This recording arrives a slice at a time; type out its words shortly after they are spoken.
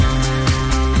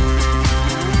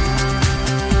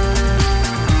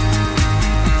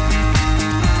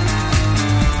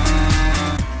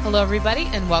Hello, everybody,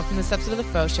 and welcome to this episode of the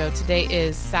FauxShow. Today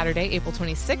is Saturday, April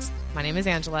 26th. My name is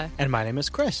Angela. And my name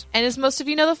is Chris. And as most of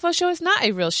you know, the FauxShow is not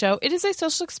a real show. It is a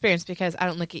social experience because I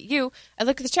don't look at you. I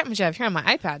look at the chat room I have here on my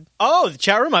iPad. Oh, the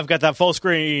chat room. I've got that full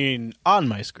screen on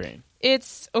my screen.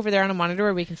 It's over there on a monitor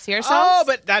where we can see ourselves. Oh,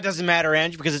 but that doesn't matter,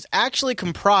 Angie, because it's actually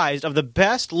comprised of the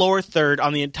best lower third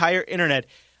on the entire internet.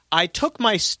 I took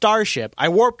my starship, I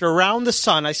warped around the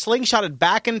sun, I slingshotted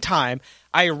back in time,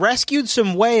 I rescued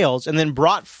some whales, and then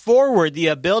brought forward the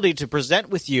ability to present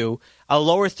with you a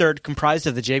lower third comprised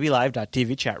of the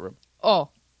jblive.tv chat room. Oh,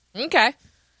 okay.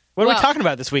 What are we talking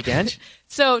about this week, Ange?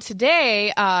 So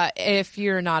today, if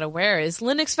you're not aware, is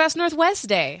Linux Fest Northwest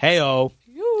Day. Hey-oh.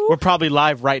 We're probably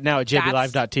live right now at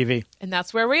jblive.tv. And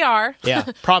that's where we are. Yeah,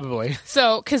 probably.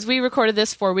 So, because we recorded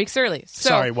this 4 weeks early. So,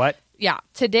 sorry, what? Yeah.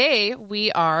 Today,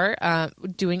 we are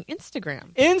doing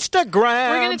Instagram.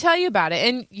 Instagram! We're going to tell you about it.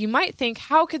 And you might think,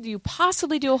 how could you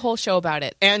possibly do a whole show about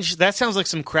it? And that sounds like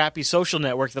some crappy social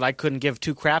network that I couldn't give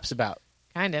two craps about.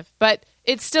 Kind of. But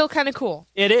it's still kind of cool.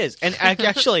 It is. And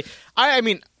actually, I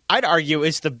mean, I'd argue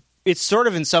it's sort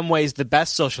of in some ways the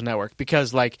best social network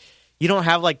because, like, you don't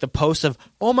have, like, the post of,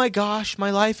 oh, my gosh, my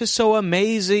life is so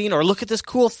amazing, or look at this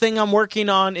cool thing I'm working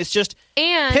on. It's just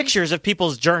pictures of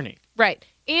people's journey. Right.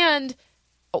 And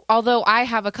although I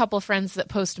have a couple of friends that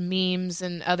post memes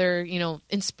and other,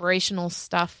 inspirational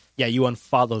stuff. Yeah, you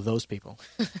unfollow those people.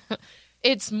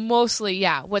 It's mostly,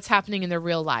 what's happening in their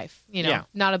real life,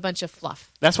 not a bunch of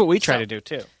fluff. That's what we try to do,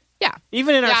 too. Yeah.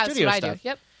 Even in our studio that's what stuff. I do.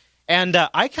 Yep. And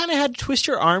I kind of had to twist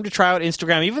your arm to try out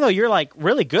Instagram, even though you're, like,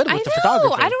 really good with the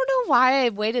photography. I don't know why I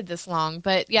waited this long,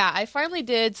 but, I finally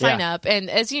did sign up. And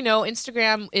as you know,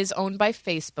 Instagram is owned by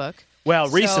Facebook. Well,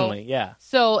 recently, yeah.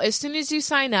 So as soon as you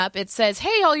sign up, it says,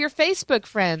 hey, all your Facebook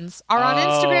friends are on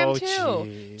Instagram, too.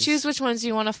 Geez. Choose which ones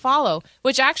you want to follow,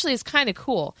 which actually is kind of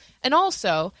cool. And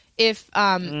also, if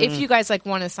you guys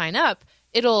want to sign up,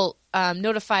 it'll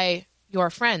notify your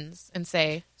friends and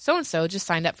say, so-and-so just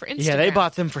signed up for Instagram. Yeah, they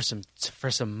bought them for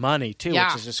some money, too,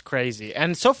 which is just crazy.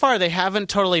 And so far, they haven't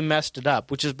totally messed it up,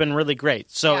 which has been really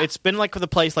great. So it's been like the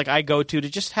place I go to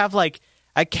just have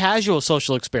a casual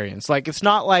social experience. It's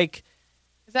not like...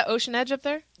 Is that Ocean Edge up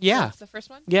there? Yeah. That's the first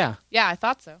one? Yeah. Yeah, I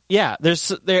thought so. Yeah,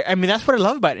 that's what I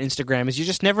love about Instagram is you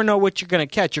just never know what you're going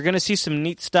to catch. You're going to see some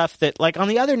neat stuff that, on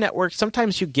the other networks,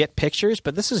 sometimes you get pictures,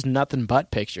 but this is nothing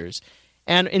but pictures.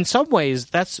 And in some ways,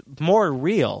 that's more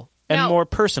real and more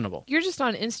personable. You're just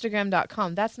on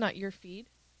Instagram.com. That's not your feed?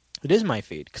 It is my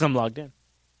feed because I'm logged in.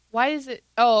 Why is it?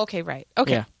 Oh, okay, right.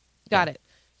 Okay, yeah. Got it.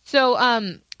 So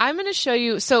I'm going to show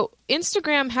you. So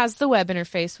Instagram has the web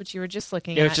interface, which you were just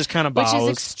looking at. It's just kind of balls. Which is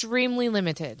extremely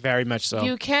limited. Very much so.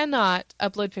 You cannot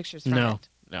upload pictures from it.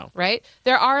 No. Right?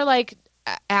 There are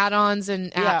add-ons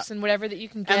and apps and whatever that you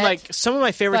can get. And some of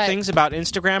my favorite things about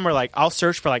Instagram are I'll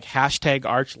search for hashtag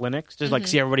Arch Linux, just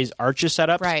see everybody's arches set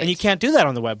up. Right. And you can't do that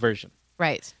on the web version.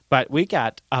 Right. But we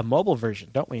got a mobile version,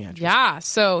 don't we, Andrew? Yeah.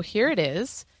 So here it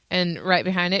is. And right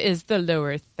behind it is the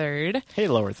lower third. Hey,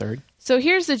 lower third. So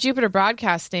here's the Jupiter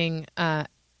Broadcasting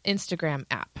Instagram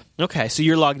app. Okay, so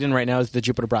you're logged in right now as the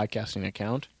Jupiter Broadcasting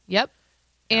account. Yep.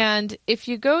 And if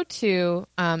you go to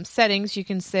settings, you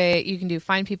can do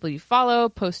find people you follow,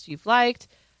 post you've liked,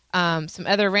 some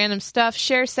other random stuff,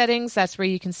 share settings. That's where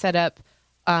you can set up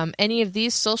any of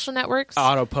these social networks.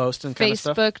 Auto post and kind of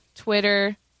stuff. Facebook,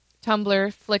 Twitter,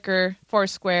 Tumblr, Flickr,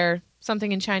 Foursquare,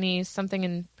 something in Chinese, something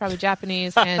in probably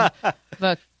Japanese, and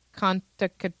the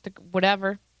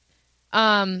whatever.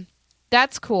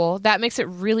 That's cool. That makes it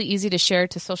really easy to share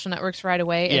to social networks right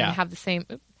away and have the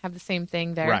same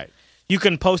thing there. Right. You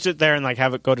can post it there and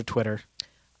have it go to Twitter.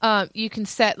 You can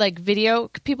set video.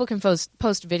 People can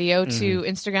post video to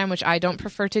Instagram, which I don't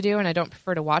prefer to do, and I don't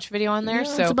prefer to watch video on there.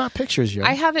 Yeah, so it's about pictures.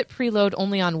 I have it preload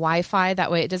only on Wi-Fi.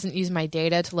 That way, it doesn't use my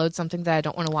data to load something that I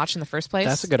don't want to watch in the first place.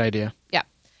 That's a good idea. Yeah.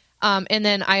 And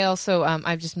then I also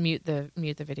I just mute the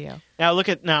video. Now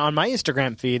on my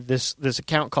Instagram feed, this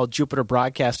account called Jupiter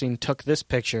Broadcasting took this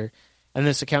picture, and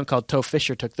this account called Toe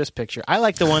Fisher took this picture. I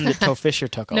like the one that Toe Fisher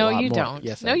took a lot more. No, you don't.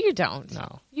 Yes, you don't.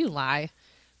 No, you lie.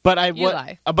 But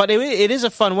lie. But it is a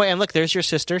fun way. And look, there's your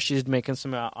sister. She's making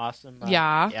some awesome.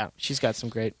 Yeah. She's got some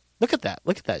great. Look at that.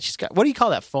 She's got. What do you call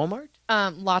that? Foam art?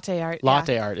 Latte art.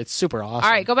 Latte art. It's super awesome.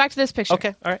 All right, go back to this picture.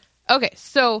 Okay. All right. Okay.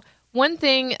 So one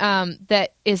thing that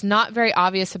is not very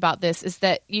obvious about this is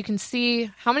that you can see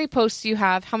how many posts you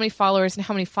have, how many followers, and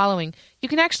how many following. You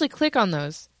can actually click on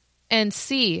those and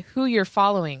see who you're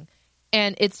following,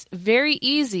 and it's very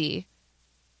easy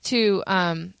to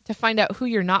find out who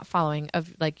you're not following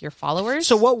of your followers.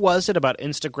 So what was it about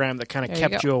Instagram that kind of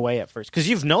kept you away at first? Because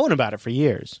you've known about it for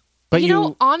years. But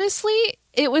honestly,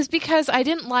 It was because I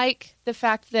didn't like the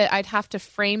fact that I'd have to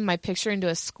frame my picture into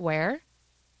a square.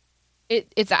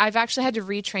 I've actually had to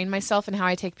retrain myself in how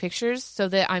I take pictures so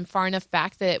that I'm far enough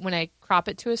back that when I crop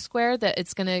it to a square that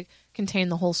it's going to contain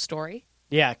the whole story.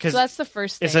 Yeah, because that's the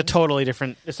first thing. It's a totally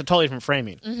different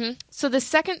framing. Mm-hmm. So the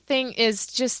second thing is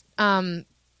just that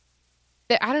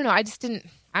I don't know. I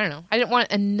didn't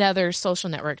want another social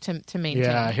network to maintain.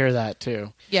 Yeah, I hear that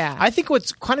too. Yeah. I think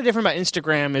what's kind of different about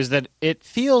Instagram is that it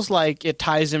feels like it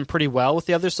ties in pretty well with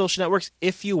the other social networks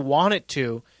if you want it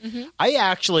to. Mm-hmm. I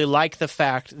actually like the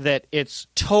fact that it's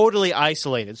totally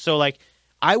isolated. So like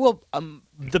I will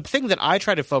the thing that I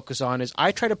try to focus on is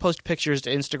I try to post pictures to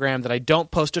Instagram that I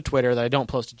don't post to Twitter, that I don't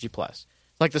post to G+.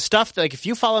 Like the stuff that, like if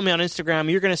you follow me on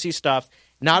Instagram, you're going to see stuff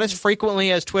not as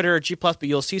frequently as Twitter or G+, but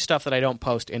you'll see stuff that I don't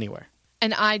post anywhere.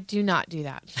 And I do not do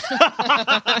that.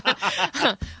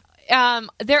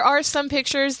 There are some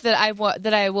pictures that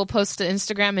I will post to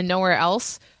Instagram and nowhere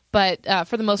else, but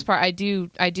for the most part, I do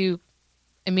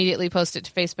immediately post it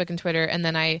to Facebook and Twitter, and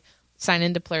then I sign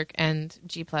into Plurk and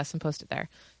G+ and post it there.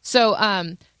 So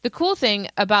the cool thing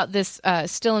about this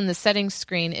still in the settings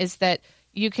screen is that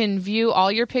you can view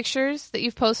all your pictures that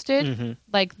you've posted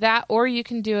like that, or you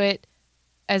can do it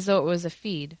as though it was a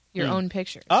feed, your own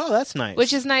pictures. Oh, that's nice.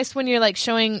 Which is nice when you're like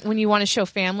when you want to show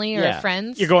family or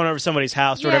friends. You're going over to somebody's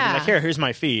house or whatever. Like, here's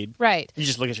my feed. Right. You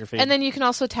just look at your feed. And then you can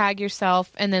also tag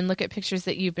yourself and then look at pictures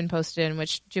that you've been posted in,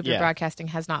 which Jupiter Broadcasting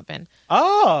has not been.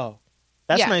 Oh,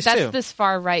 that's nice too. That's this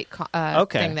far right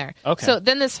thing there. Okay. So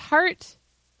then the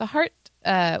heart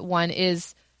one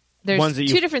is, there's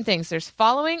two different things. There's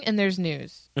following and there's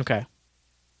news. Okay.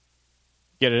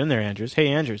 Get it in there, Andrews. Hey,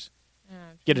 Andrews.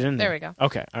 Get it in there. There we go.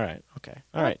 Okay. All right. Okay.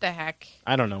 All right. What the heck?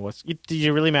 I don't know. Did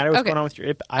you really matter what's going on with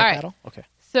your iPad? Right. Okay.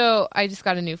 So I just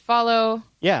got a new follow.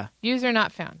 Yeah. User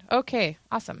not found. Okay.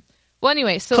 Awesome. Well,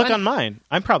 anyway, so click on mine.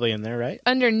 I'm probably in there, right?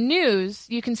 Under news,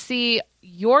 you can see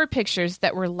your pictures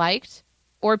that were liked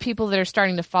or people that are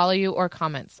starting to follow you or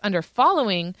comments. Under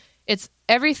following, it's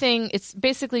everything. It's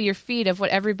basically your feed of what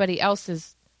everybody else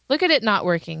is. Look at it not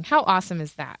working. How awesome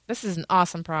is that? This is an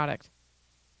awesome product.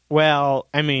 Well,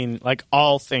 I mean, like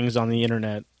all things on the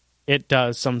internet, it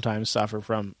does sometimes suffer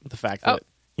from the fact that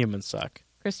humans suck.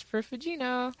 Christopher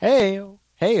Fugino. Hey-o.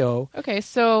 Hey-o. Okay,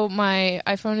 so my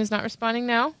iPhone is not responding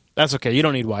now? That's okay. You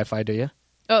don't need Wi-Fi, do you?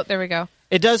 Oh, there we go.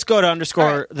 It does go to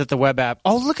underscore that the web app.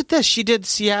 Oh, look at this. She did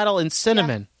Seattle and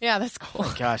cinnamon. Yeah, that's cool. Oh,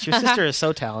 my gosh. Your sister is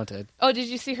so talented. Oh, did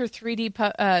you see her 3D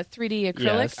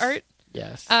acrylic art?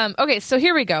 Yes. Okay, so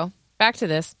here we go. Back to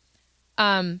this.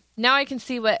 Now I can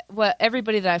see what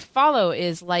everybody that I follow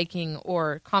is liking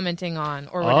or commenting on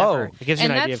or whatever. Oh, it gives you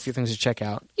an idea of a few things to check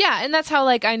out. Yeah, and that's how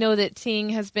I know that Ting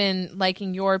has been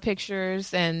liking your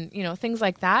pictures and things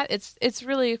like that. It's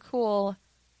really a cool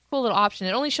little option.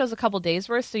 It only shows a couple days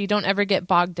worth, so you don't ever get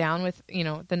bogged down with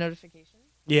the notification.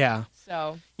 Yeah.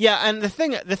 So yeah, and the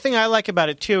thing I like about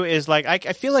it too is like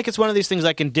I feel like it's one of these things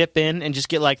I can dip in and just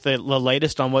get like the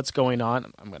latest on what's going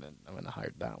on. I'm gonna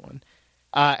hide that one.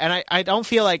 And I don't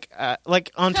feel like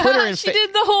on Twitter and she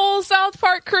did the whole South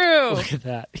Park crew. Look at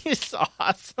that. He's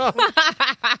awesome.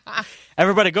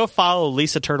 Everybody go follow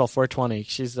Lisa Turtle 420.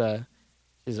 She's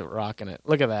rocking it.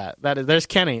 Look at that. There's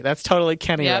Kenny. That's totally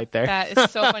Kenny right there. That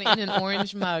is so funny in an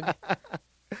orange mug.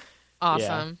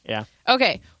 Awesome. Yeah.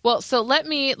 Okay. Well, so let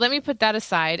me put that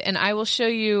aside and I will show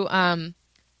you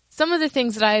some of the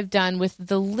things that I've done with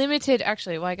the limited I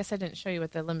guess I didn't show you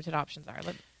what the limited options are.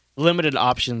 Limited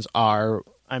options are,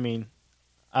 I mean,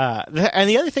 and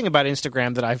the other thing about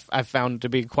Instagram that I've found to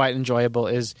be quite enjoyable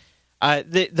is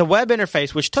the web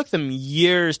interface, which took them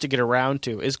years to get around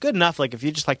to, is good enough. Like if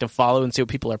you just like to follow and see what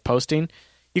people are posting,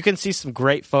 you can see some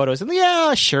great photos. And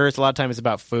yeah, sure, it's a lot of times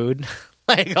about food,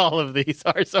 like all of these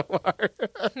are so far.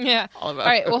 Yeah. All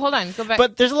right. Well, hold on. Go back.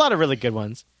 But there's a lot of really good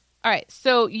ones. All right.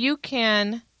 So you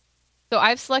can. So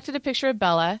I've selected a picture of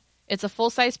Bella. It's a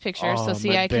full-size picture, so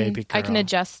see, I can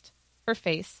adjust her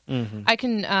face. Mm-hmm. I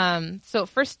can. So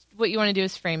first, what you want to do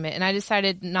is frame it, and I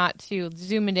decided not to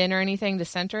zoom it in or anything to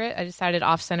center it. I decided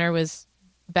off-center was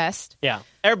best. Yeah,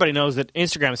 everybody knows that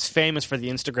Instagram is famous for the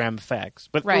Instagram effects,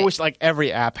 but which like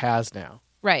every app has now.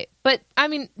 Right, but I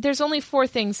mean, there's only 4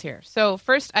 things here. So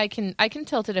first, I can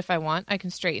tilt it if I want. I can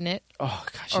straighten it. Oh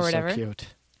gosh, or she's whatever. So cute.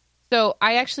 So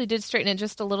I actually did straighten it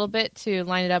just a little bit to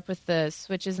line it up with the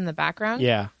switches in the background.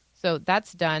 Yeah. So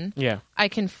that's done. Yeah. I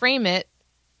can frame it,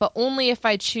 but only if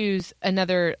I choose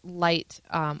another light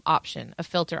option, a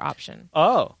filter option.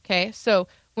 Oh. Okay. So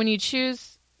when you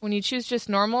choose just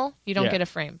normal, you don't get a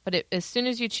frame. But as soon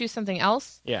as you choose something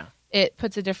else, it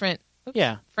puts a different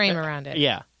frame around it.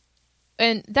 Yeah.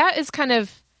 And that is kind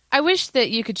of, I wish that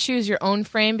you could choose your own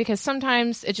frame because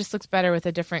sometimes it just looks better with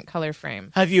a different color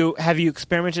frame. Have you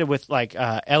experimented with like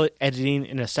editing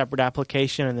in a separate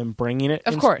application and then bringing it?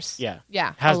 Of course. Yeah.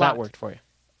 Yeah. How's that worked for you?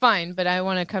 Fine, but I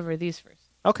want to cover these first.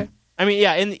 Okay. I mean,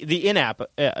 yeah, in the in-app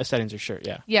settings are sure,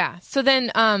 yeah. Yeah. So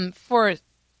then for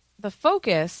the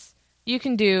focus, you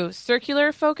can do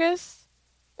circular focus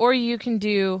or you can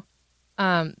do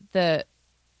the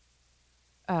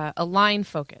align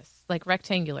focus, like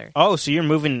rectangular. Oh, so you're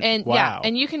moving. And wow. yeah,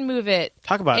 and you can move it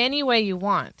any way you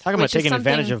want. Talk about taking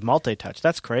advantage of multi-touch.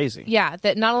 That's crazy. Yeah,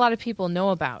 that not a lot of people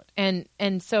know about. And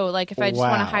so like if I just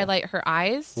want to highlight her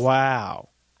eyes, wow,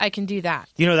 I can do that.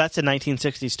 You know, that's a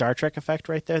 1960s Star Trek effect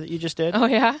right there that you just did. Oh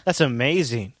yeah, that's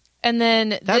amazing. And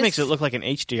then that makes it look like an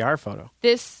HDR photo.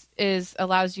 This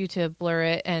allows you to blur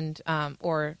it and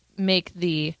or make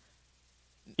the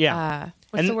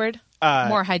what's the word?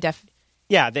 More high def.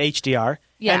 Yeah, the HDR.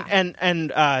 Yeah,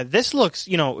 and this looks,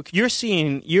 you know, you're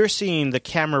seeing the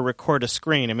camera record a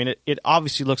screen. I mean, it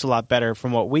obviously looks a lot better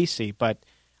from what we see, but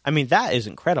I mean that is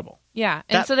incredible. Yeah,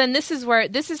 and so then this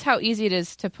is how easy it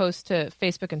is to post to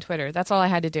Facebook and Twitter. That's all I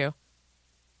had to do.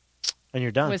 And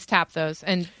you're done. Was tap those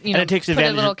and it takes put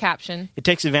a little caption. It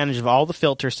takes advantage of all the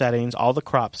filter settings, all the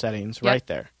crop settings, right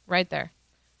there. Right there.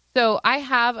 So I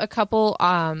have a couple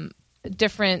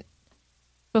different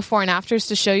before and afters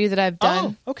to show you that I've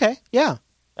done. Oh, okay. Yeah.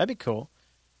 That'd be cool.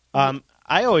 I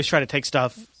always try to take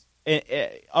stuff.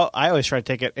 I always try to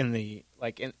take it in the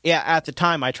at the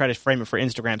time I try to frame it for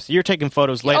Instagram. So you're taking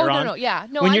photos later on. No, yeah,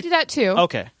 no, I do that too.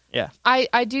 Okay, yeah.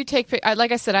 I do take.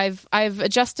 Like I said, I've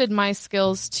adjusted my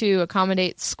skills to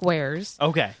accommodate squares.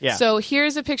 Okay, yeah. So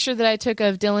here's a picture that I took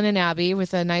of Dylan and Abby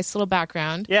with a nice little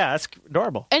background. Yeah, that's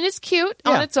adorable, and it's cute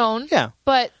on its own. Yeah,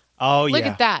 but look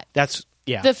at that. That's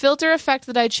the filter effect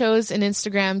that I chose in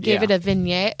Instagram gave it a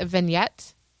vignette,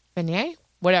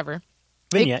 whatever.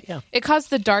 Vignette, It caused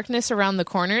the darkness around the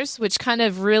corners, which kind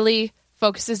of really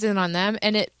focuses in on them,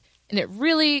 and it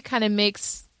really kind of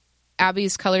makes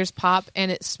Abby's colors pop, and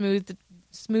it smoothed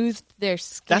their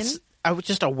skin. That's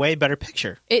just a way better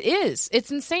picture. It is.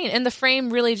 It's insane, and the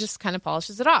frame really just kind of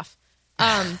polishes it off.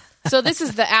 So this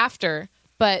is the after,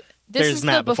 but this is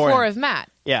the before of Matt.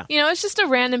 Yeah. You know, it's just a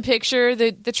random picture.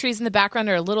 The trees in the background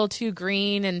are a little too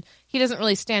green, and he doesn't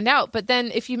really stand out. But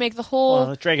then if you make the whole... Well,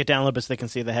 let's drag it down a little bit so they can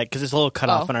see the head, because it's a little cut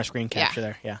off on our screen capture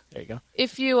there. Yeah, there you go.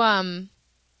 If you...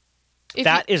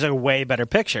 that is a way better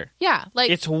picture. Yeah, like...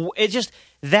 It's just...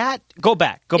 That... Go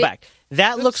back.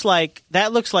 That looks like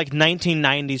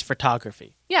 1990s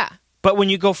photography. Yeah. But when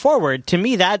you go forward, to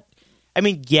me that... I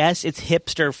mean, yes, it's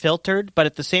hipster filtered, but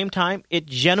at the same time, it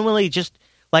genuinely just...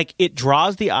 Like, it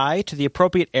draws the eye to the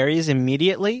appropriate areas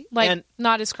immediately. Like,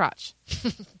 not his crotch.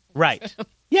 Right.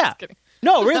 Yeah.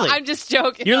 No, really. I'm just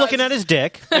joking. You're looking at his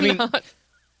dick. I mean... All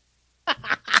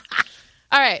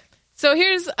right. So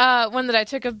here's one that I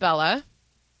took of Bella. Oops.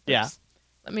 Yeah.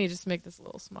 Let me just make this a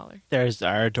little smaller. There's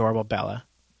our adorable Bella.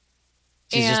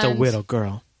 She's just a little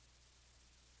girl.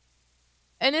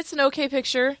 And it's an okay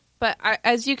picture, but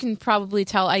as you can probably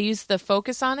tell, I used the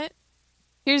focus on it.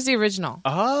 Here's the original.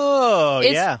 Oh,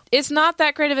 yeah. It's not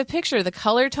that great of a picture. The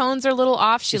color tones are a little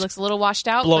off. She looks a little washed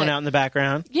out. Blown out in the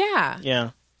background. Yeah.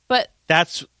 Yeah. But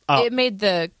that's... it made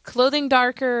the clothing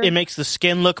darker. It makes the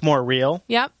skin look more real.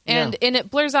 Yep. And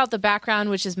it blurs out the background,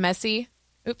 which is messy.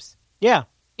 Oops. Yeah.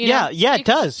 It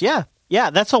does. Yeah. Yeah,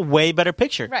 that's a way better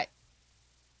picture. Right.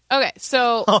 Okay,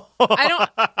 so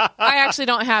I actually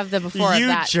don't have the before of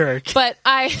that. You jerk. But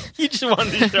You just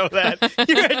wanted to show that.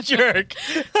 You're a jerk.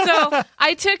 So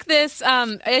I took this,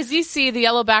 as you see, the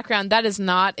yellow background, that is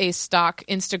not a stock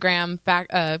Instagram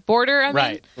border.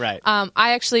 Right. I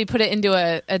actually put it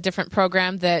into a different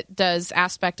program that does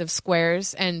aspect of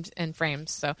squares and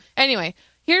frames. So anyway,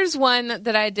 here's one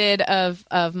that I did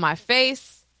of my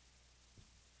face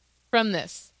from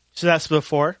this. So that's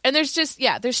before? And there's just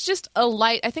a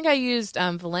light. I think I used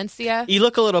Valencia. You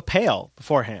look a little pale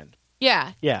beforehand.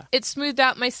 Yeah. Yeah. It smoothed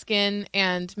out my skin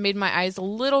and made my eyes a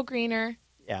little greener.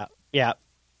 Yeah. Yeah.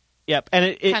 Yep. And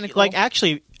it cool. Like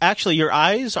actually your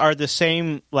eyes are the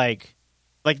same, like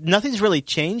nothing's really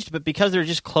changed, but because they're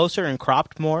just closer and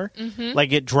cropped more,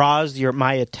 like it draws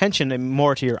my attention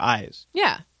more to your eyes.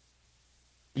 Yeah.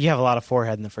 You have a lot of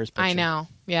forehead in the first picture. I know.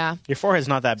 Yeah. Your forehead's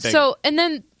not that big. So, and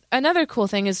then another cool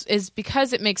thing is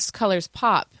because it makes colors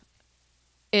pop,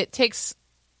 it takes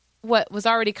what was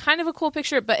already kind of a cool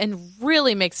picture, and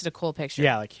really makes it a cool picture.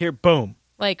 Yeah, like here, boom.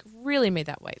 Like really made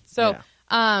that white. So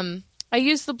I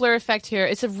used the blur effect here.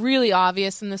 It's really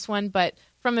obvious in this one, but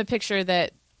from a picture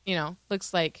that,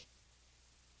 looks like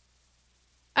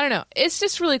I don't know. It's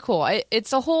just really cool.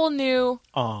 It's a whole new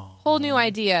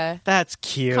idea. That's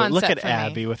cute. Look at for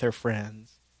Abby me. with her friends.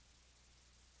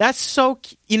 That's so,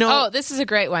 Oh, this is a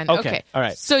great one. Okay. All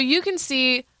right. So you can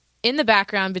see in the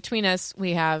background between us,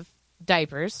 we have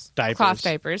diapers. Cloth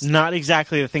diapers. Not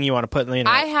exactly the thing you want to put in the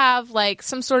internet. I have like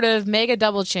some sort of mega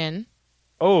double chin.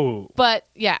 Oh. But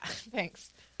yeah,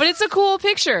 thanks. But it's a cool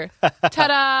picture.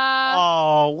 Ta-da!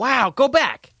 Oh, wow. Go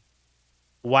back.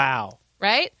 Wow.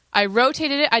 Right? I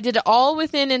rotated it. I did it all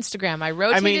within Instagram. I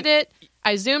rotated it.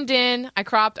 I zoomed in, I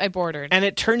cropped, I bordered. And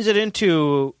it turns it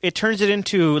into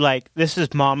like, this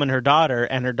is mom and her daughter,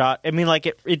 and her daughter. I mean, like,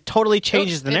 it totally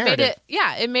changes the narrative.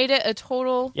 It made it a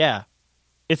total. Yeah.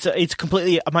 It's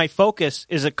completely, my focus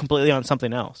is completely on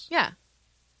something else. Yeah.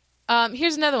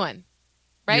 Here's another one.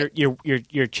 Right?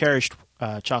 Your cherished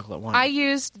chocolate wine. I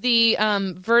used the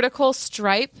vertical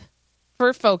stripe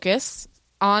for focus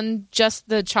on just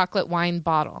the chocolate wine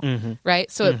bottle, right?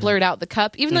 So it blurred out the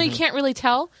cup, even though you can't really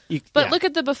tell. But look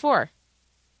at the before.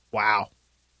 Wow.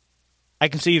 I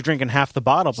can see you drinking half the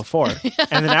bottle before.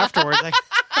 And then afterwards,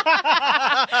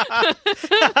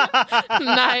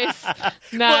 Nice.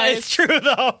 Well, it's true,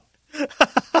 though.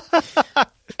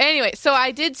 Anyway, so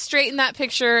I did straighten that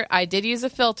picture. I did use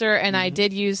a filter, and I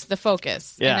did use the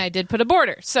focus. Yeah. And I did put a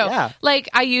border. So, like,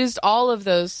 I used all of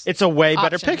those It's a way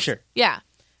options. better picture. Yeah.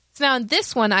 So now in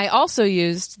this one, I also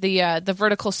used the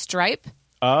vertical stripe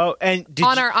Oh, and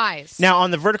on our eyes. Now,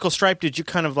 on the vertical stripe, did you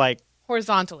kind of like...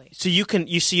 Horizontally. So you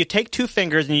take two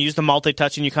fingers and you use the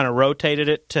multi-touch and you kind of rotated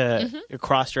it to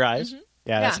across your eyes?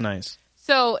 Yeah, that's nice.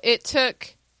 So it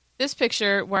took this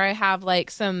picture where I have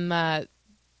like some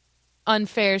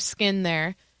unfair skin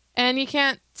there, and you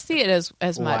can't see it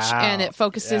as much, and it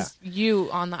focuses you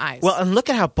on the eyes. Well, and look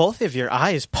at how both of your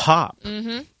eyes pop.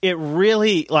 It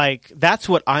really, like, that's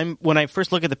what when I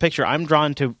first look at the picture, I'm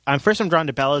drawn to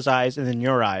Bella's eyes and then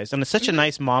your eyes, and it's such a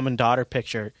nice mom and daughter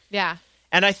picture. Yeah.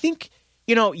 And I think,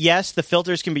 yes, the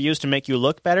filters can be used to make you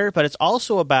look better, but it's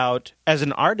also about, as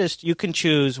an artist, you can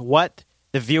choose what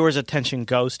the viewer's attention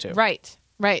goes to. Right.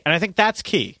 And I think that's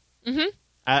key.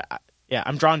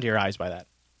 I'm drawn to your eyes by that.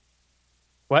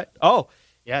 What? Oh,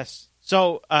 yes.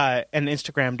 So, and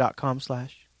Instagram.com/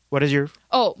 what is your?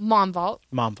 Oh, Mom Vault.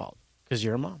 Mom Vault. Because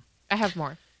you're a mom. I have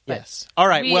more. Yes. All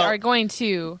right. We are going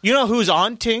to. You know who's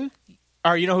on Ting?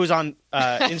 Or you know who's on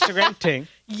Instagram? Ting.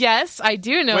 Yes, I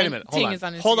do know. Wait a minute. Ting is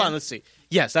on Instagram. Hold on. Let's see.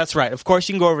 Yes, that's right. Of course,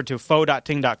 you can go over to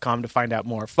faux.ting.com to find out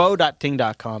more.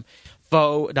 Faux.ting.com.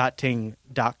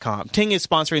 Faux.ting.com. Ting is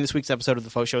sponsoring this week's episode of the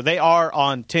Faux Show. They are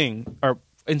on Ting or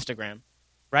Instagram,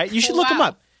 right? You should look them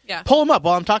up. Yeah. Pull them up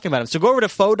while I'm talking about them. So go over to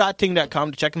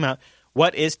faux.ting.com to check them out.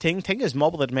 What is Ting? Ting is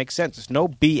mobile that makes sense. It's no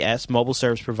BS mobile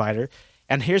service provider.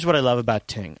 And here's what I love about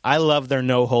Ting. I love their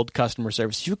no-hold customer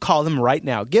service. You call them right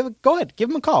now. Go ahead. Give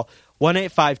them a call.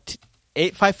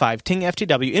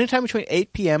 1-855-TING-FTW. Anytime between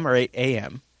 8 p.m. or 8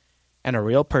 a.m. And a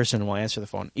real person will answer the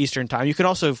phone Eastern time. You can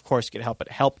also, of course, get help at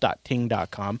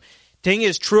help.ting.com. Ting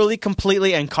is truly,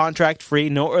 completely, and contract-free.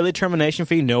 No early termination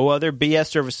fee. No other BS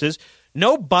services.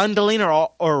 No bundling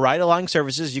or ride-along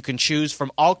services. You can choose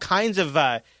from all kinds of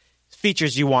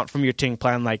features you want from your Ting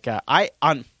plan. Like I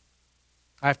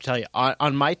have to tell you,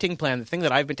 on my Ting plan, the thing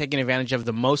that I've been taking advantage of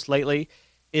the most lately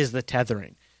is the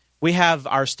tethering. We have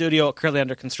our studio currently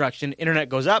under construction. Internet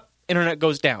goes up, internet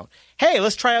goes down. Hey,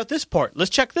 let's try out this port.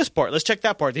 Let's check this port. Let's check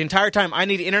that port. The entire time I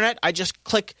need internet, I just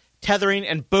click tethering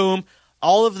and boom,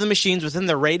 all of the machines within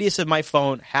the radius of my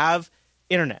phone have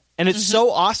internet. And it's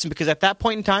so awesome because at that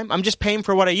point in time, I'm just paying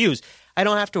for what I use. I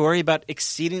don't have to worry about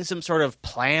exceeding some sort of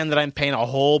plan that I'm paying a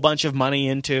whole bunch of money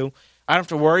into. I don't have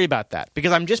to worry about that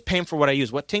because I'm just paying for what I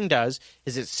use. What Ting does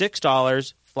is it's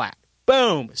 $6 flat.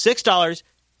 Boom. $6.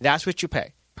 That's what you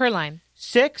pay. Per line.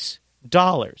 $6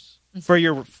 for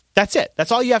your... That's it.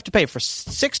 That's all you have to pay for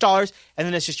 $6, and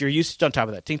then it's just your usage on top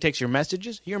of that. Ting takes your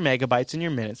messages, your megabytes, and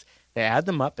your minutes. They add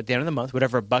them up at the end of the month.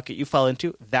 Whatever bucket you fall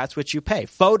into, that's what you pay.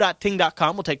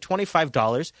 Faux.ting.com will take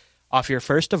 $25 off your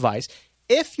first device.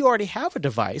 If you already have a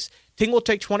device, Ting will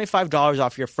take $25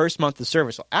 off your first month of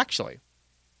service. Well, actually,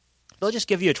 they'll just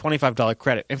give you a $25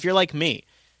 credit. If you're like me,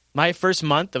 my first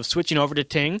month of switching over to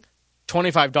Ting,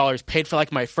 $25 paid for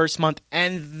like my first month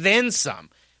and then some,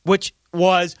 which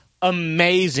was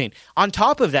amazing. On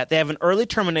top of that, they have an early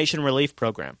termination relief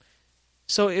program.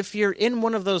 So if you're in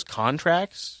one of those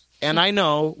contracts, and I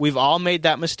know we've all made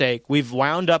that mistake, we've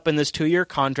wound up in this 2-year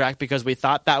contract because we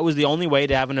thought that was the only way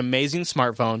to have an amazing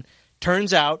smartphone.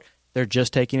 Turns out they're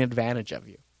just taking advantage of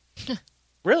you.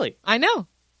 Really. I know.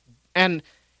 And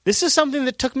this is something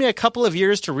that took me a couple of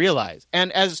years to realize.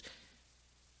 And as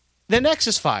the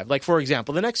Nexus 5, like for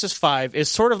example, the Nexus 5 is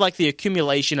sort of like the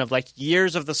accumulation of like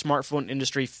years of the smartphone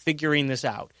industry figuring this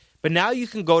out. But now you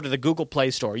can go to the Google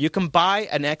Play Store. You can buy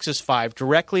a Nexus 5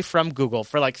 directly from Google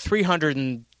for like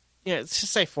let's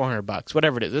just say $400,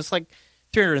 whatever it is. It's like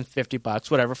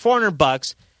 $350, whatever,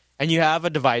 $400, and you have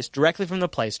a device directly from the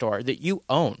Play Store that you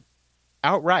own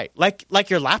outright, like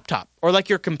your laptop or like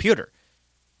your computer,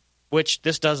 which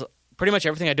this does pretty much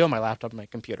everything I do on my laptop and my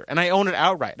computer. And I own it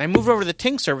outright. And I moved over to the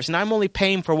Ting service, and I'm only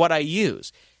paying for what I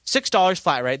use. $6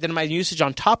 flat rate, then my usage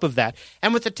on top of that.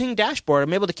 And with the Ting dashboard,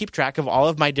 I'm able to keep track of all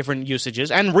of my different usages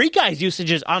and Rikai's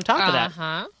usages on top of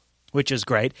that, which is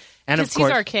great. And of course,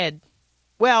 he's our kid.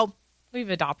 Well, we've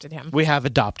adopted him. We have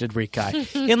adopted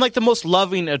Rikai in like the most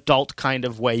loving adult kind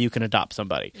of way you can adopt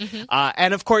somebody. Mm-hmm.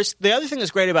 And of course, the other thing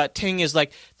that's great about Ting is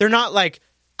like they're not like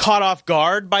caught off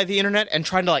guard by the internet and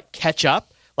trying to like catch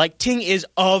up. Like, Ting is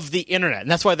of the internet, and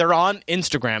that's why they're on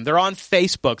Instagram, they're on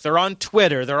Facebook, they're on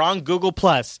Twitter, they're on Google+.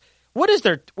 What is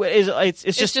their – it's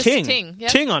just Ting.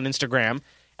 Yep. Ting on Instagram,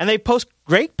 and they post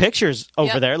great pictures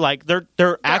over there. Like, they're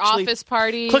actually – office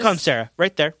parties. Click on Sarah.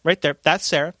 Right there. That's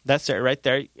Sarah. Right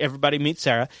there. Everybody meet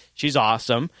Sarah. She's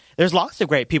awesome. There's lots of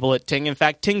great people at Ting. In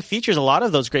fact, Ting features a lot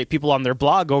of those great people on their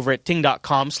blog over at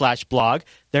ting.com/blog.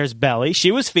 There's Belly. She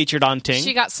was featured on Ting.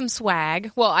 She got some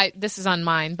swag. Well, this is on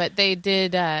mine, but they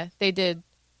did reshare.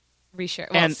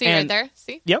 Well, see right there?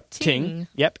 See? Yep, Ting.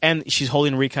 Yep, and she's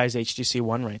holding Rikai's HTC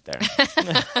One right there.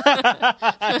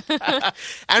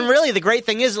 And really, the great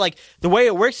thing is, like, the way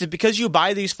it works is because you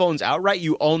buy these phones outright,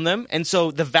 you own them, and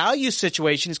so the value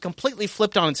situation is completely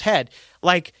flipped on its head.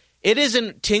 Like, it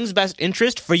isn't Ting's best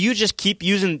interest for you to just keep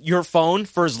using your phone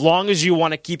for as long as you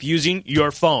want to keep using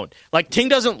your phone. Like, Ting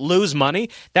doesn't lose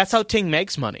money. That's how Ting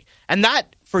makes money. And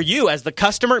that, for you as the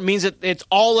customer, means that it's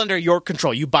all under your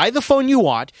control. You buy the phone you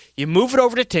want, you move it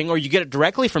over to Ting, or you get it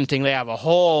directly from Ting. They have a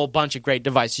whole bunch of great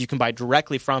devices you can buy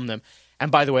directly from them.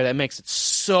 And by the way, that makes it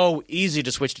so easy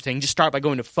to switch to Ting. Just start by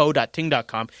going to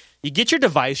faux.ting.com. You get your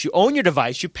device, you own your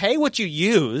device, you pay what you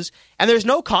use, and there's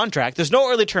no contract, there's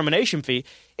no early termination fee.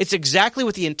 It's exactly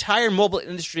what the entire mobile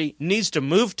industry needs to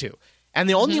move to. And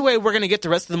the only way we're going to get the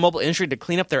rest of the mobile industry to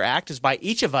clean up their act is by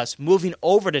each of us moving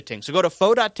over to Ting. So go to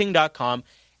faux.ting.com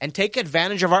and take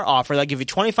advantage of our offer. They'll give you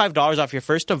 $25 off your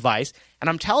first device. And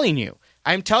I'm telling you,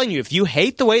 if you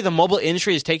hate the way the mobile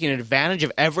industry is taking advantage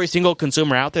of every single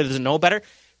consumer out there that doesn't know better,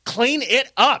 clean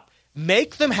it up.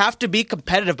 Make them have to be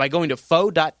competitive by going to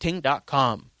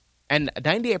faux.ting.com. And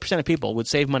 98% of people would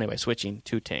save money by switching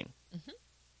to Ting. Mm-hmm.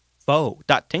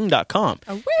 Faux.ting.com.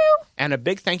 Oh, woo! And a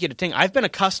big thank you to Ting. I've been a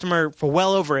customer for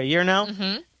well over a year now.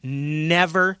 Mm-hmm.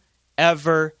 Never,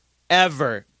 ever,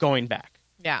 ever going back.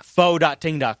 Yeah.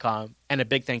 Faux.ting.com. And a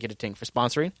big thank you to Ting for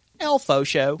sponsoring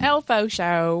FauxShow.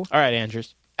 FauxShow. All right,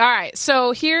 Andrews. All right.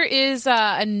 So here is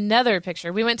another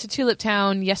picture. We went to Tulip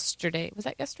Town yesterday. Was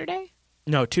that yesterday?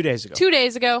 No, 2 days ago. 2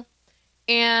 days ago.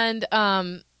 And,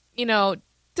 Dylan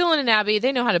and Abby,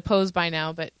 they know how to pose by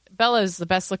now, but Bella's the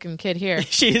best-looking kid here.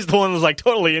 She's the one who's, like,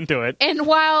 totally into it. And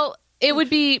while it would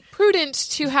be prudent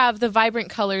to have the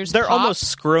vibrant colors They're pop, almost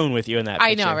screwing with you in that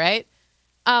picture. I know, right?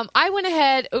 I went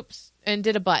ahead, and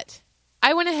did a butt.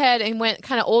 I went ahead and went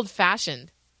kind of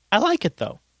old-fashioned. I like it,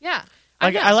 though. Yeah.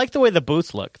 I like the way the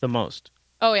boots look the most.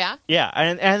 Oh, yeah? Yeah,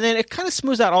 and then it kind of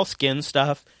smooths out all skin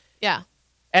stuff. Yeah.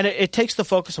 And it takes the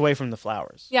focus away from the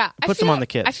flowers. Yeah. It puts them on the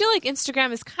kids. I feel like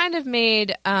Instagram is kind of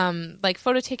made, like,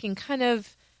 photo taking kind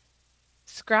of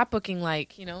scrapbooking,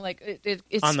 like,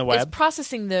 it's on the web. It's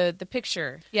processing the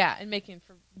picture, and making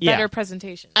for better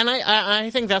presentation. And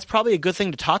I think that's probably a good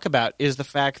thing to talk about is the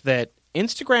fact that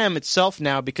Instagram itself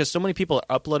now, because so many people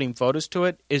are uploading photos to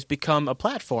it, is become a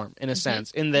platform in a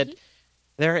sense, in that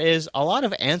there is a lot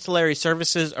of ancillary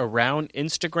services around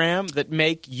Instagram that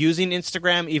make using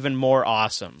Instagram even more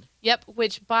awesome. Yep,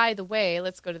 which, by the way,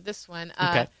 let's go to this one.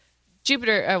 Okay.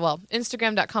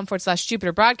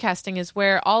 Instagram.com/Jupiter Broadcasting is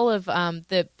where all of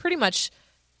the pretty much,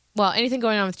 anything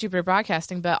going on with Jupiter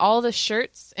Broadcasting, but all the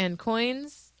shirts and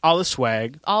coins. All the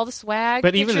swag.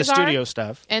 But even the studio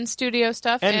stuff. And studio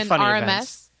stuff. And funny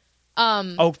RMS.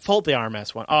 Events. Fold the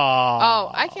RMS one.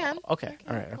 I can. Okay.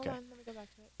 All right. Okay. Hold on. Let me go back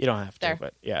to it. You don't have to, there.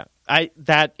 But yeah.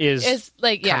 That is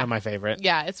kind of my favorite.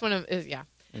 Yeah, it's one of,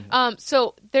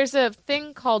 so there's a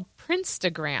thing called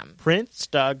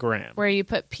Prinstagram. Where you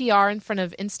put PR in front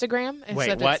of Instagram.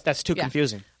 Wait, what? That's too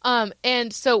confusing.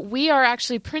 And so we are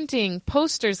actually printing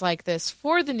posters like this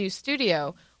for the new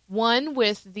studio. One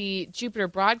with the Jupiter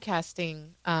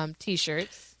Broadcasting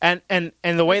T-shirts. And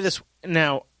the way this...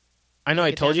 Now, I know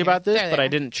I told you about this, but I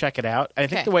didn't check it out. I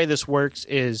think the way this works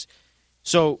is...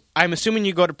 So, I'm assuming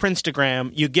you go to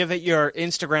Prinstagram, you give it your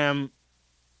Instagram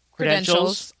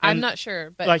credentials. I'm and, not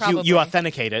sure, but like probably. you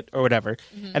authenticate it or whatever,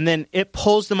 and then it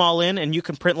pulls them all in, and you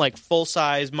can print like full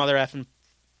size mother effing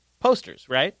posters,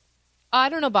 right? I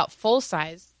don't know about full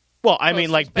size. Well, I mean,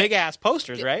 Posters, like but- big ass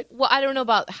posters, right? Well, I don't know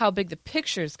about how big the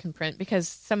pictures can print because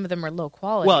some of them are low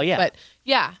quality. Well, yeah. But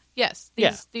yes.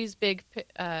 Yeah. These big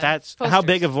That's posters.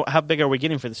 how big are we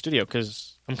getting for the studio?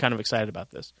 Because I'm kind of excited about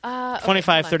this. Okay,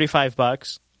 25, hold on.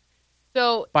 $35.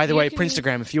 So By the you way, can-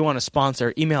 Instagram, if you want to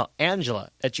sponsor, email Angela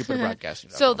at Jupiter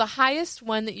Broadcasting. So the highest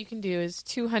one that you can do is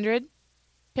 200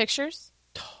 pictures.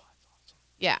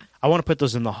 Yeah. I want to put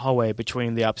those in the hallway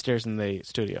between the upstairs and the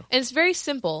studio. And it's very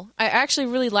simple. I actually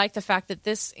really like the fact that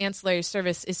this ancillary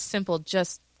service is simple,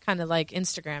 just kind of like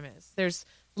Instagram is. There's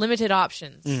limited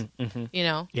options. Mm-hmm. You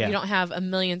know, Yeah. you don't have a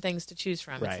million things to choose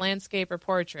from. Right. It's landscape or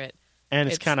portrait. And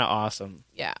it's It's- kind of awesome.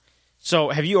 Yeah. So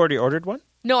have you already ordered one?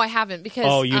 No, I haven't because.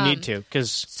 Oh, you need to,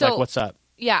 because so- like, what's up?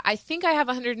 Yeah, I think I have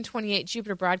 128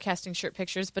 Jupiter Broadcasting shirt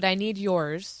pictures, but I need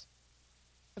yours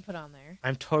to put on there.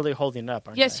 I'm totally holding it up,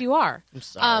 aren't Yes, I? you are. I'm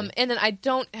sorry. And then I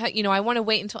don't, I want to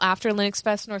wait until after Linux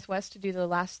Fest Northwest to do the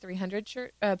last 300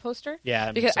 shirt poster. Yeah,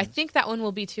 that because makes I sense. think that one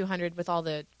will be 200 with all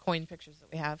the coin pictures that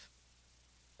we have.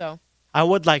 So, I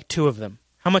would like 2 of them.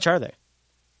 How much are they?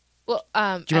 well, Do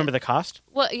you remember the cost?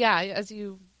 Well, yeah, as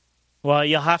you Well,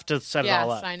 you'll have to set it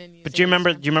all up. sign in. But do you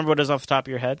remember what is off the top of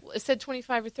your head? It said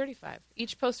 25 or 35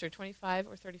 each poster, $25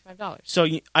 or $35. So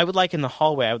I would like in the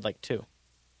hallway. I would like 2.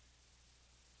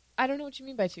 I don't know what you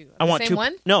mean by 2. I want same 2.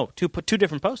 one. No, 2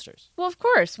 different posters. Well, of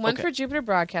course, one Okay. for Jupiter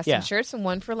Broadcasting Yeah. shirts and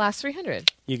one for last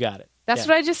 300. You got it. That's Yeah.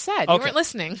 what I just said. You Okay. weren't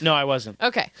listening. No, I wasn't.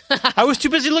 Okay. I was too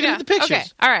busy looking Yeah. at the pictures. Okay.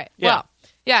 All right. Yeah. Well,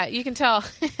 yeah, you can tell.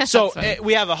 So That's funny.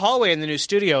 we have a hallway in the new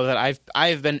studio that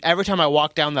I've been every time I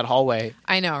walk down that hallway,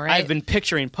 I know, right? I've been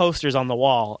picturing posters on the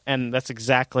wall, and that's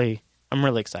exactly. I'm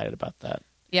really excited about that.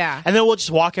 Yeah. And then we'll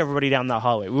just walk everybody down that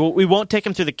hallway. We won't take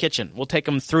them through the kitchen. We'll take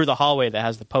them through the hallway that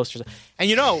has the posters. And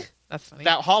That's funny.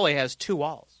 that hallway has 2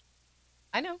 walls.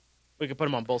 I know. We could put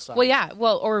them on both sides. Well, yeah.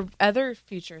 Well, or other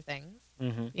future things.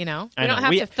 Mm-hmm. You know, I we know. don't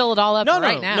have to fill it all up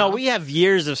right now. No, we have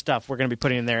years of stuff we're going to be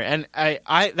putting in there, and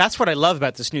I that's what I love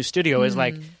about this new studio is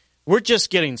like we're just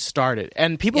getting started,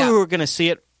 and people Yeah. who are going to see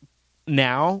it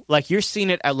now, like you're seeing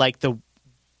it at like the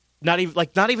not even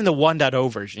the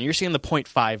 1.0 version, you're seeing the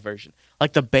 0.5 version,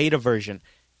 like the beta version.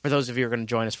 For those of you who are going to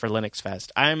join us for Linux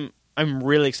Fest, I'm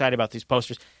really excited about these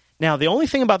posters. Now, the only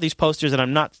thing about these posters that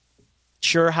I'm not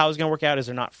sure how it's going to work out is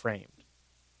they're not framed.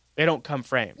 They don't come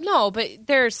framed. No, but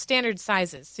they're standard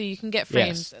sizes, so you can get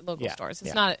frames Yes. at local Yeah. stores.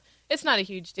 Yeah. It's not a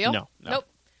huge deal. No. Nope.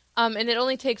 And it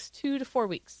only takes 2 to 4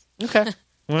 weeks. Okay.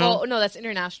 Well, Oh no, that's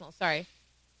international. Sorry.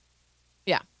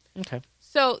 Yeah. okay.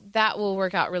 So that will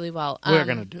work out really well. We're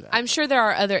gonna do that. I'm sure there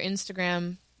are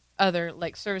other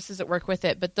like services that work with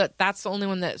it, but that's the only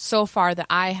one that so far that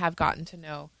I have gotten to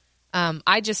know.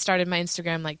 I just started my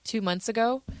Instagram like 2 months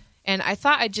ago, and I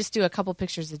thought I'd just do a couple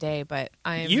pictures a day, but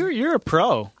You're a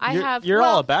pro. You're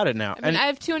all about it now. I mean, I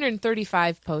have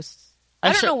 235 posts.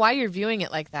 I don't know why you're viewing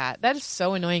it like that. That is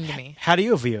so annoying to me. How do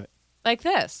you view it? Like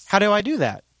this. How do I do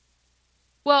that?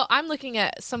 Well, I'm looking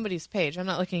at somebody's page. I'm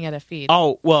not looking at a feed.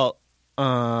 Oh well,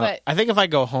 But- I think if I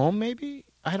go home, maybe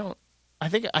I don't. I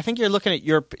think you're looking at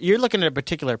you're looking at a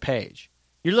particular page.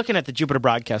 You're looking at the Jupiter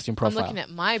Broadcasting I'm profile. looking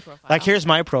at my profile. Like here's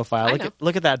my profile. I Look know.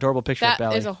 look at that adorable picture of That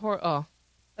Belly. is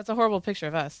that's a horrible picture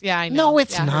of us. Yeah, I know. No,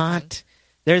 it's Yeah, not.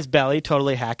 There's Belly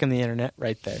totally hacking the internet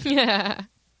right there Yeah.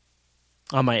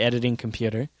 on my editing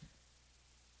computer.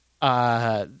 We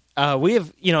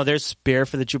have there's Spear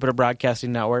for the Jupiter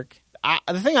Broadcasting Network.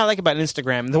 The thing I like about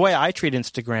Instagram, the way I treat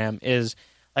Instagram is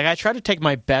like I try to take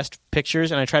my best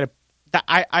pictures and I try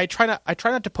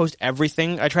not to post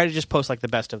everything. I try to just post like the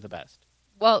best of the best.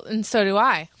 Well, and so do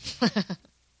I.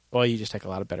 Well, you just take a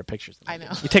lot of better pictures than I do.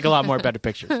 know. You take a lot more better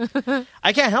pictures.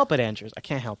 I can't help it, Andrews. I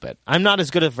can't help it. I'm not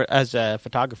as good as a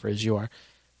photographer as you are.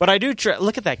 But I do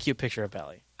look at that cute picture of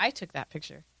Belly. I took that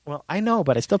picture. Well, I know,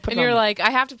 but I still put And it you're on. like,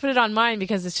 I have to put it on mine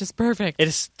because it's just perfect. It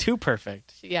is too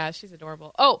perfect. Yeah, she's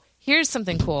adorable. Oh, here's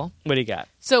something cool. What do you got?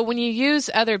 So when you use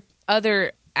other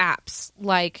apps,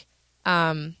 like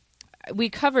we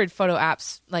covered photo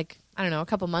apps, like, I don't know, a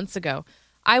couple months ago,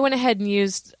 I went ahead and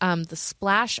used the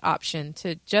splash option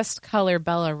to just color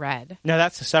Bella red. No,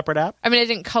 that's a separate app? I mean, I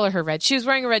didn't color her red. She was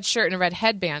wearing a red shirt and a red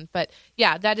headband, but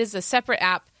yeah, that is a separate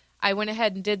app. I went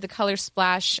ahead and did the color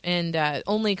splash and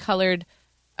only colored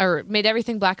or made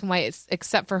everything black and white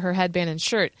except for her headband and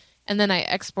shirt. And then I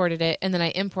exported it and then I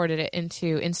imported it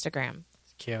into Instagram.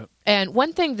 It's cute. And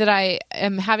one thing that I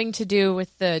am having to do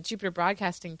with the Jupiter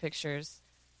Broadcasting pictures,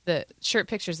 the shirt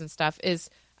pictures and stuff, is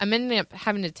I'm ending up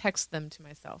having to text them to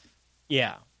myself.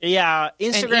 Yeah. Yeah.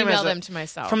 and Instagram email them to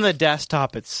myself. from the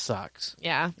desktop, it sucks.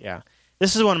 Yeah. Yeah.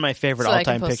 This is one of my favorite So I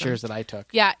can all-time post pictures them. that I took.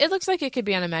 Yeah, it looks like it could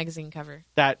be on a magazine cover.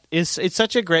 It's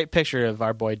such a great picture of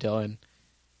our boy Dylan.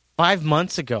 5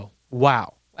 months ago.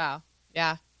 Wow. Wow.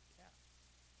 Yeah.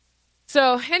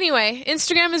 So anyway,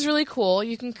 Instagram is really cool.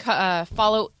 You can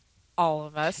follow all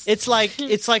of us. It's like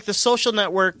the social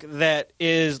network that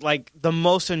is like the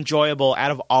most enjoyable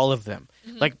out of all of them.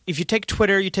 Mm-hmm. Like if you take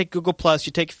Twitter, you take Google Plus,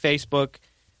 you take Facebook.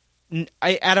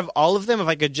 Out of all of them, if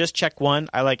I could just check one,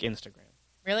 I like Instagram.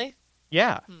 Really?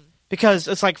 Yeah, because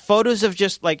it's like photos of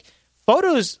just like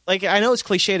photos. Like I know it's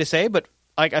cliche to say, but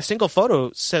like a single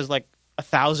photo says like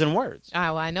 1,000 words. Oh,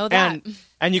 well, I know that.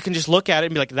 And you can just look at it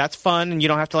and be like, that's fun, and you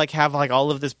don't have to like have like all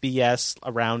of this BS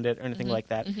around it or anything like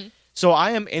that. Mm-hmm. So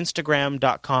I am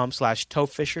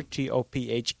Instagram.com/Tofisher,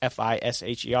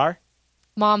 TOPHFISHER.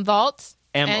 Mom Vault.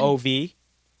 MOV.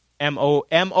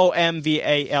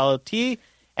 MOMVALT.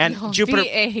 And Jupiter.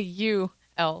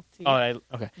 VAULT. Oh,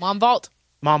 okay. Mom Vault.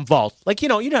 Mom Vault. Like, you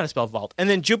know how to spell vault. And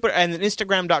then Jupiter, and then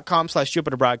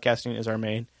Instagram.com/Jupiter Broadcasting is our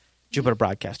main Jupiter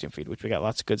Broadcasting feed, which we got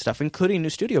lots of good stuff, including new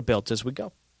studio builds as we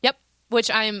go. Yep.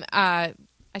 Which I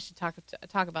should talk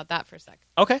about that for a sec.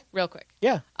 Okay. Real quick.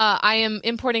 Yeah. I am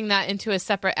importing that into a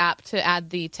separate app to add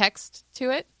the text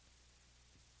to it.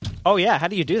 Oh, yeah. How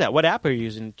do you do that? What app are you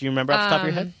using? Do you remember off the top of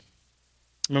your head?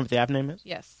 Remember what the app name is?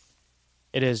 Yes.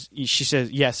 It is. She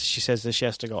says, yes, she says that she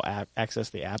has to go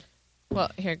access the app. Well,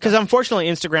 here it Because goes. unfortunately,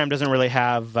 Instagram doesn't really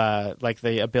have like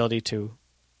the ability to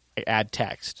add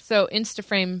text. So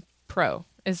Instaframe Pro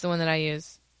is the one that I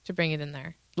use to bring it in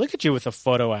there. Look at you with the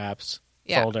photo apps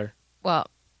folder. Well,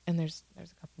 and there's a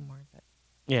couple more. But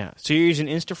Yeah. So you're using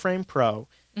Instaframe Pro.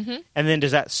 Mm-hmm. And then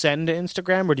does that send to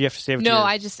Instagram, or do you have to save it to No, your...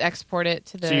 I just export it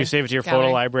to the So you save it to your gallery.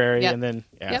 photo library, Yep. and then,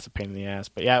 Yep. it's a pain in the ass.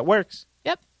 But yeah, it works.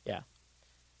 Yep. Yeah.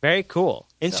 Very cool.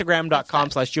 that's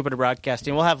Instagram.com/Jupiter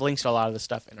Broadcasting. We'll have links to a lot of the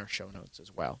stuff in our show notes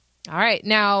as well. All right.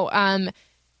 Now,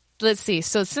 let's see.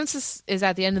 So since this is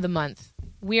at the end of the month,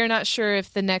 we are not sure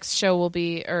if the next show will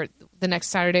be, or the next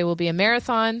Saturday will be a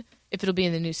marathon, if it'll be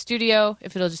in the new studio,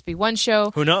 if it'll just be one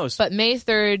show. Who knows? But May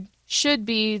 3rd should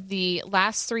be the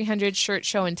last 300 shirt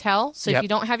show and tell. So Yep. if you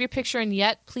don't have your picture in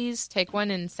yet, please take one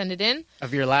and send it in.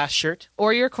 Of your last shirt?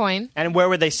 Or your coin. And where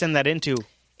would they send that into?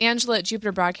 Angela at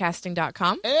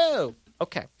JupiterBroadcasting.com. Oh,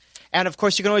 okay. And, of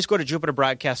course, you can always go to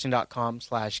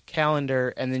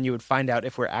JupiterBroadcasting.com/calendar, and then you would find out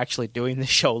if we're actually doing the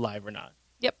show live or not.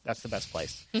 Yep. That's the best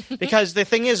place. Because the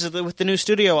thing is, with the new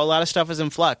studio, a lot of stuff is in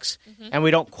flux, and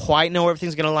we don't quite know where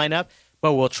everything's going to line up,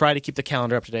 but we'll try to keep the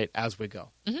calendar up to date as we go.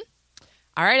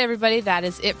 All right, everybody. That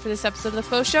is it for this episode of The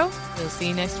Faux Show. We'll see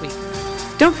you next week.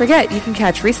 Don't forget, you can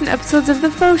catch recent episodes of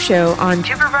The Faux Show on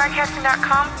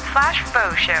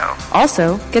JupiterBroadcasting.com/Faux Show.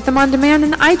 Also, get them on demand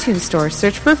in the iTunes store.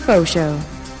 Search for Faux Show.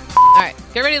 All right.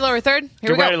 Get ready, lower third. Here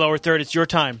Get we go. ready, lower third. It's your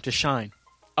time to shine.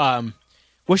 What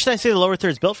should I say the lower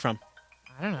third's built from?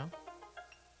 I don't know.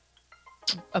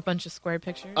 A bunch of square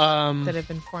pictures that have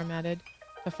been formatted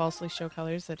to falsely show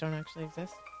colors that don't actually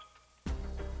exist.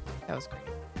 That was great.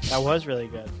 That was really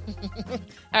good.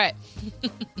 All right.